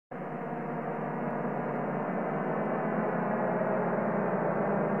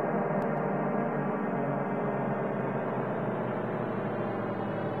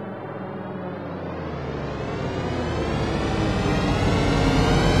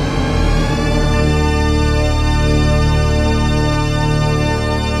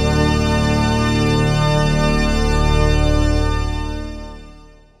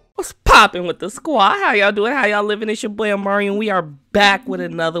popping with the squad? How y'all doing? How y'all living? It's your boy Amauri, and we are back with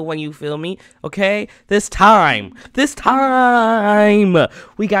another one, you feel me? Okay? This time, we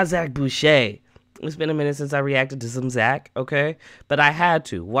got Zach Boucher. It's been a minute since I reacted to some Zach, okay? But I had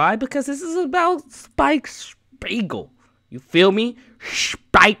to. Why? Because this is about Spike Spiegel. You feel me?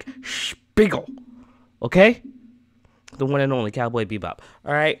 Spike Spiegel. Okay? The one and only Cowboy Bebop.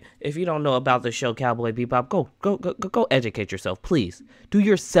 Alright? If you don't know about the show Cowboy Bebop, go educate yourself, please. Do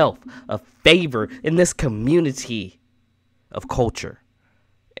yourself a favor in this community of culture.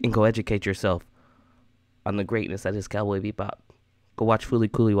 And go educate yourself on the greatness that is Cowboy Bebop. Go watch Fooly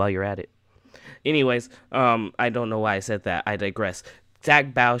Cooly while you're at it. Anyways, I don't know why I said that. I digress.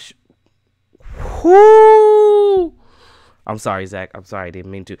 Zach Boucher. Whoo! I'm sorry, Zach. I'm sorry. I didn't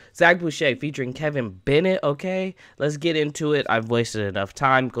mean to. Zach Boucher featuring Kevin Bennett, okay? Let's get into it. I've wasted enough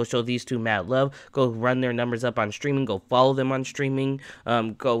time. Go show these two mad love. Go run their numbers up on streaming. Go follow them on streaming.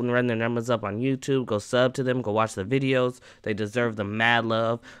 Go and run their numbers up on YouTube. Go sub to them. Go watch the videos. They deserve the mad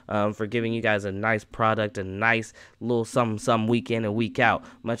love for giving you guys a nice product, a nice little some week in and week out.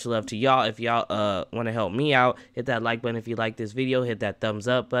 Much love to y'all. If y'all want to help me out, hit that like button if you like this video. Hit that thumbs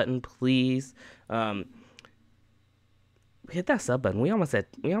up button, please. Hit that sub button. We almost at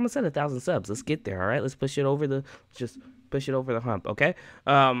 1,000 subs. Let's get there. All right. Let's push it over the hump. Okay.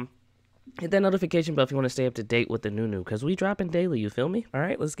 Hit that notification bell if you want to stay up to date with the new because we dropping daily. You feel me? All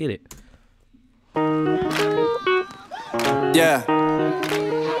right. Let's get it. Yeah.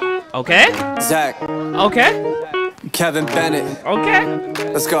 Okay. Zach. Okay. Kevin Bennett. Okay.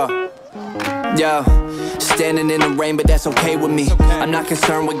 Let's go. Yo. Standing in the rain, but that's okay with me. I'm not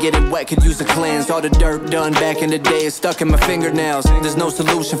concerned with getting wet, could use a cleanse. All the dirt done back in the day is stuck in my fingernails. There's no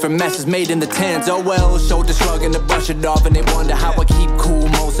solution for messes made in the tens. Oh well, shoulder shrugging to brush it off, and they wonder how I keep cool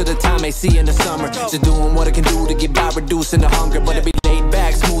most of the time they see in the summer. Just doing what I can do to get by, reducing the hunger. But it be laid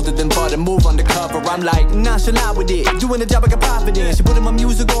back, smoother than butter, move undercover. I'm like, nonchalant with it, doing the job I can pop it in. She putting my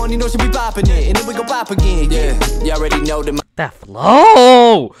music on, you know she be bopping it, and then we go pop again. Yeah, you already know that my that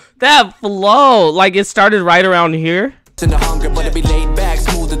flow, like it started right around here. In the hunger, but it be laid back,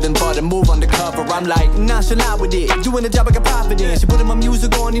 smoother than butter, move undercover. I'm like, nonchalant with it, doing the job I can pop it in. She putting my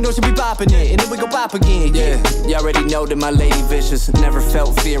music on, you know she be bopping it, and then we go pop again. Yeah, you already know that my lady vicious. Never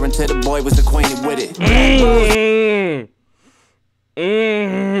felt fear until the boy was acquainted with it.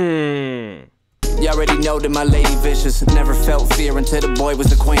 You already know that my lady vicious. Never felt fear until the boy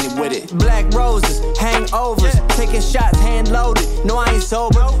was acquainted with it. Black roses, hangovers, taking shots, hand loaded. No, I ain't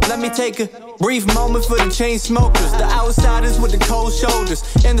sober. Let me take a brief moment for the chain smokers, the outsiders with the cold shoulders,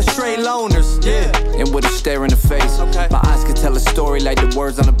 and the straight loners. Yeah, and with a stare in the face. My eyes can tell a story like the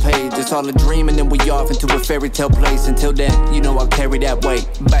words on the page. It's all a dream, and then we off into a fairy tale place. Until then, you know I'll carry that weight.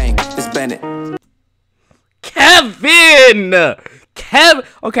 Bang, it's Bennett. Kevin.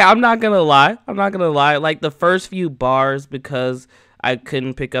 Okay, I'm not gonna lie. Like the first few bars, because I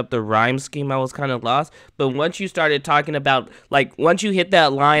couldn't pick up the rhyme scheme, I was kind of lost. But once you started talking about, like, once you hit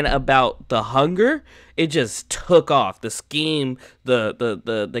that line about the hunger, it just took off. The scheme,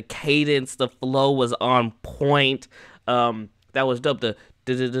 the cadence, the flow was on point. That was dope.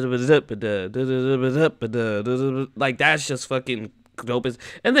 Like that's just fucking dope.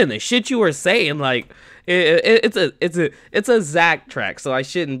 And then the shit you were saying, like it's a Zach track, so I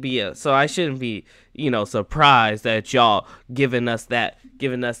shouldn't be you know, surprised that y'all giving us that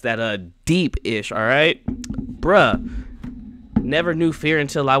deep-ish. All right, bruh. Never knew fear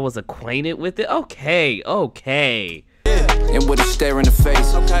until I was acquainted with it. Okay. And with a stare in the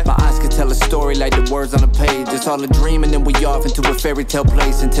face, my eyes can tell a story like the words on the page. It's all a dream, and then we off into a fairy tale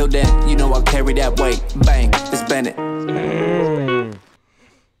place. Until then, you know I'll carry that weight. Bang, it's Bennett.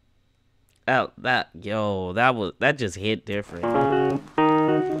 That just hit different.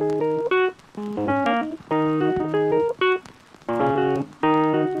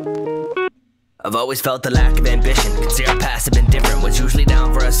 I've always felt the lack of ambition. Could see our passive and different. Was usually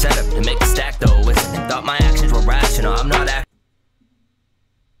down for a setup to make a stack, though isn't. Thought my actions were rational. I'm not acting.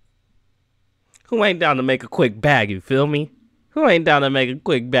 Who ain't down to make a quick bag? You feel me? Who ain't down to make a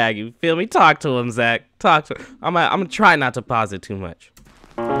quick bag? You feel me? Talk to him, Zach. Talk to him. I'm gonna try not to pause it too much.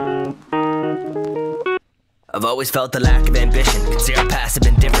 I've always felt the lack of ambition. Could see our passive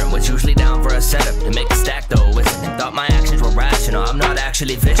and different. Was usually down for a setup to make a stack, though isn't. Thought my actions were rational. I'm not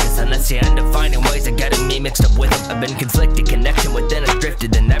actually vicious unless you end up finding ways of getting me mixed up with them. I've been conflicted, connection within us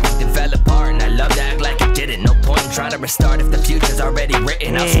drifted, and everything fell apart. And I love to act like it didn't. No point in trying to restart if the future's already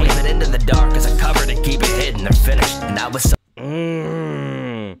written. I'll sweep it into the dark as I cover to keep it hidden. They're finished, and I was so.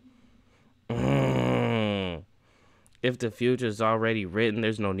 If the future's already written,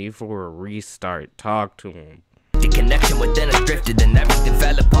 there's no need for a restart. Talk to him. The connection within us drifted, then everything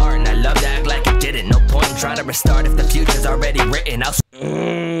fell apart, and I love to act like it didn't. No point in trying to restart if the future's already written.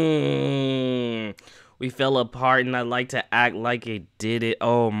 We fell apart and I like to act like it did it.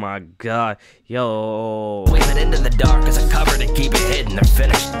 Oh my god. Yo. Waving into the dark as a cover to keep it hidden. They're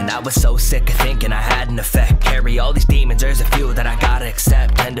finished. And I was so sick of thinking I had an effect. Carry all these demons, there's a few that I gotta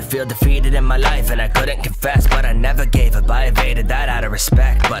accept. Tend to feel defeated in my life and I couldn't confess. But I never gave up, I evaded that out of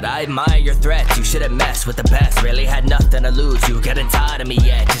respect. But I admire your threats, you shouldn't mess with the best. Really had nothing to lose, you getting tired of me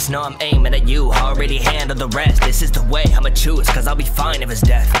yet. Just know I'm aiming at you, already handled the rest. This is the way I'ma choose, cause I'll be fine if it's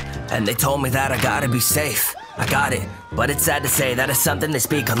death. And they told me that I gotta be safe. I got it, but it's sad to say that it's something they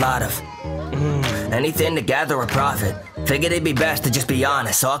speak a lot of. Anything to gather a profit. Figured it'd be best to just be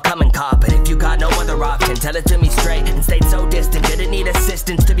honest, so I'll come and cop it. If you got no other option, tell it to me straight. And stayed so distant, didn't need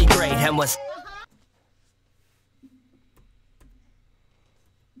assistance to be great. And was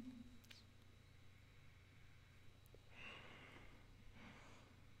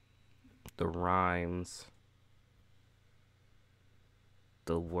the rhymes,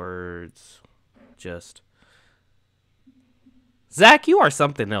 the words, just... Zach, you are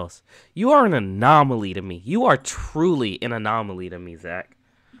something else. You are an anomaly to me. You are truly an anomaly to me, Zach.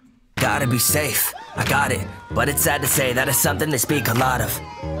 Gotta be safe, I got it, but it's sad to say that it's something they speak a lot of.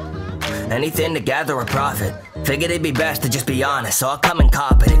 Anything to gather a profit. Figured it'd be best to just be honest, so I'll come and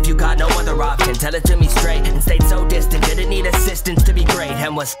cop it. If you got no other option, tell it to me straight. And stayed so distant, didn't need assistance to be great.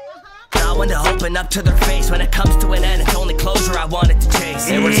 And was not one to open up to their face. When it comes to an end, it's only closure I wanted to chase.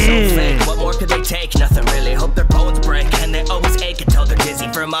 They were so fake, what more could they take? Nothing really, hope their bones break. And they always ache until they're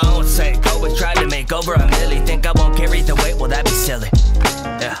dizzy for my own sake. Always tried to make over a milli. Think I won't carry the weight, well that'd be silly.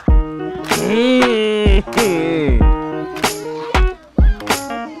 Yeah.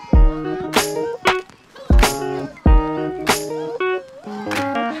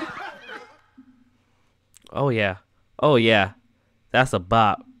 Oh yeah. Oh yeah. That's a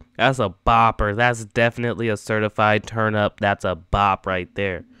bop. That's a bopper. That's definitely a certified turn up. That's a bop right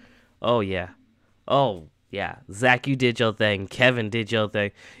there. Oh yeah. Oh yeah. Zach, you did your thing. Kevin did your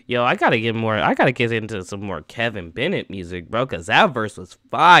thing. Yo, I gotta get into some more Kevin Bennett music, bro, cause that verse was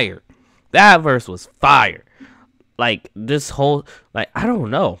fire. That verse was fire. Like this whole, like, I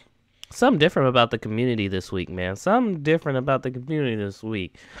don't know. Something different about the community this week, man. Something different about the community this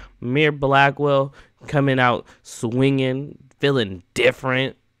week. Mir Blackwell coming out swinging, feeling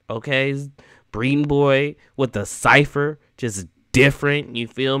different. Okay, Breeding Boy with the cipher, just different. You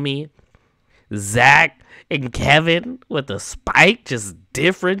feel me? Zach and Kevin with the spike, just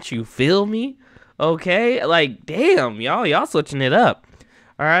different. You feel me? Okay, like damn, y'all switching it up.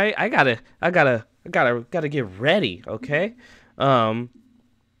 All right, I gotta get ready. Okay,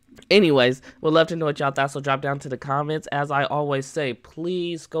 Anyways, would love to know what y'all thought, so drop down to the comments. As I always say,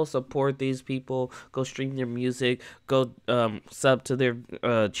 please go support these people. Go stream their music. Go sub to their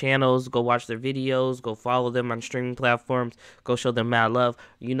channels. Go watch their videos. Go follow them on streaming platforms. Go show them mad love.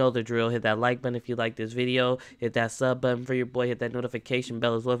 You know the drill. Hit that like button if you like this video. Hit that sub button for your boy. Hit that notification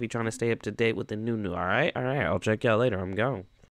bell as well if you're trying to stay up to date with the new. Alright? Alright, I'll check y'all later. I'm gone.